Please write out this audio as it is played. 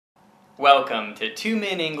Welcome to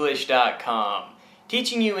 2minutenglish.com,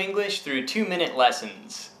 teaching you English through 2-minute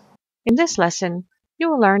lessons. In this lesson,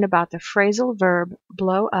 you will learn about the phrasal verb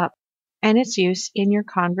blow up and its use in your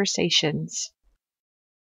conversations.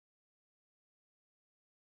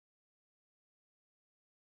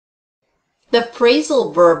 The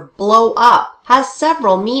phrasal verb blow up has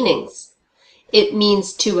several meanings. It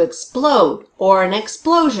means to explode or an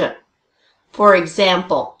explosion. For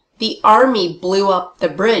example, the army blew up the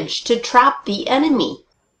bridge to trap the enemy.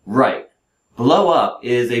 Right. Blow up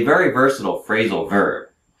is a very versatile phrasal verb.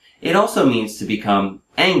 It also means to become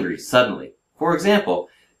angry suddenly. For example,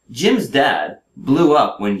 Jim's dad blew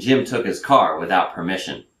up when Jim took his car without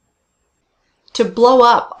permission. To blow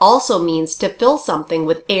up also means to fill something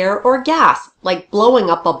with air or gas, like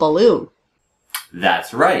blowing up a balloon.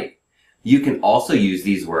 That's right. You can also use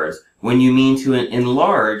these words when you mean to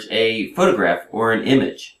enlarge a photograph or an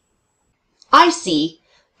image. I see.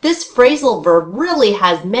 This phrasal verb really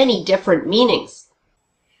has many different meanings.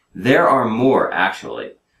 There are more,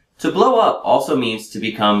 actually. To blow up also means to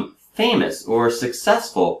become famous or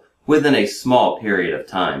successful within a small period of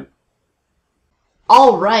time.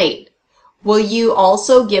 All right. Will you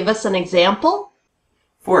also give us an example?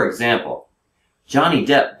 For example, Johnny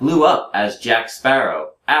Depp blew up as Jack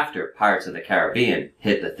Sparrow after Pirates of the Caribbean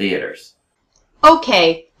hit the theaters.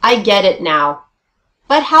 Okay, I get it now.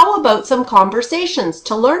 But how about some conversations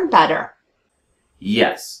to learn better?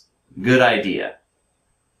 Yes, good idea.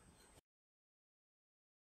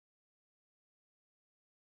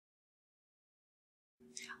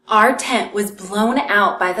 Our tent was blown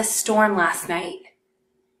out by the storm last night.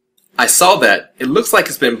 I saw that. It looks like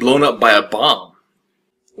it's been blown up by a bomb.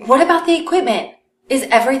 What about the equipment? Is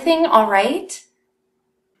everything all right?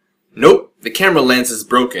 Nope, the camera lens is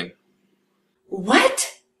broken. What?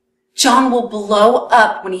 John will blow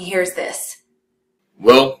up when he hears this.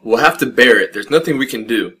 Well, we'll have to bear it. There's nothing we can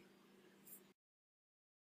do.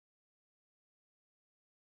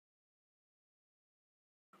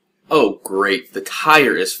 Oh, great. The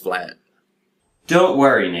tire is flat. Don't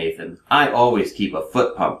worry, Nathan. I always keep a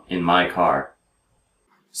foot pump in my car.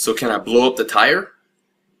 So can I blow up the tire?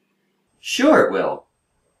 Sure it will.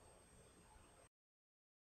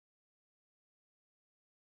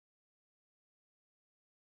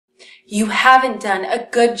 You haven't done a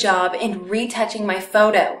good job in retouching my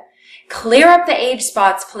photo. Clear up the age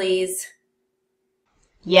spots, please.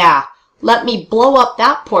 Yeah, let me blow up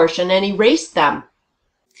that portion and erase them.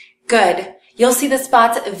 Good. You'll see the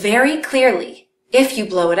spots very clearly if you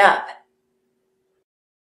blow it up.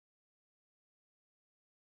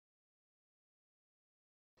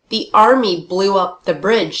 The army blew up the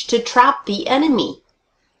bridge to trap the enemy.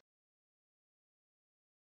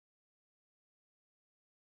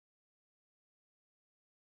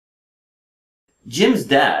 Jim's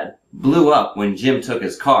dad blew up when Jim took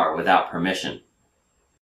his car without permission.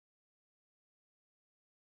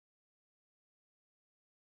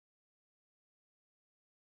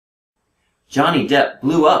 Johnny Depp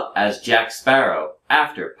blew up as Jack Sparrow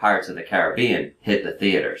after Pirates of the Caribbean hit the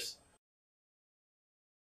theaters.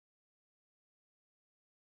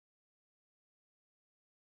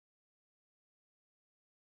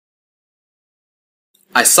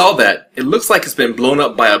 I saw that. It looks like it's been blown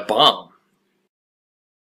up by a bomb.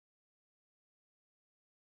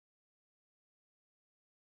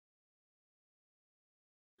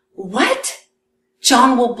 What?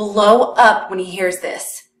 John will blow up when he hears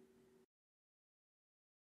this.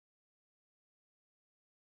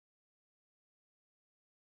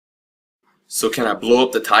 So can I blow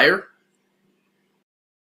up the tire?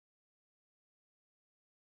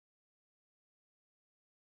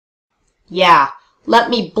 Yeah,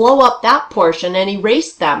 let me blow up that portion and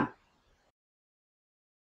erase them.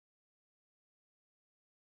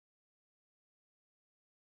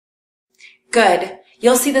 Good.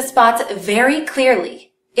 You'll see the spots very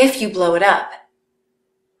clearly if you blow it up.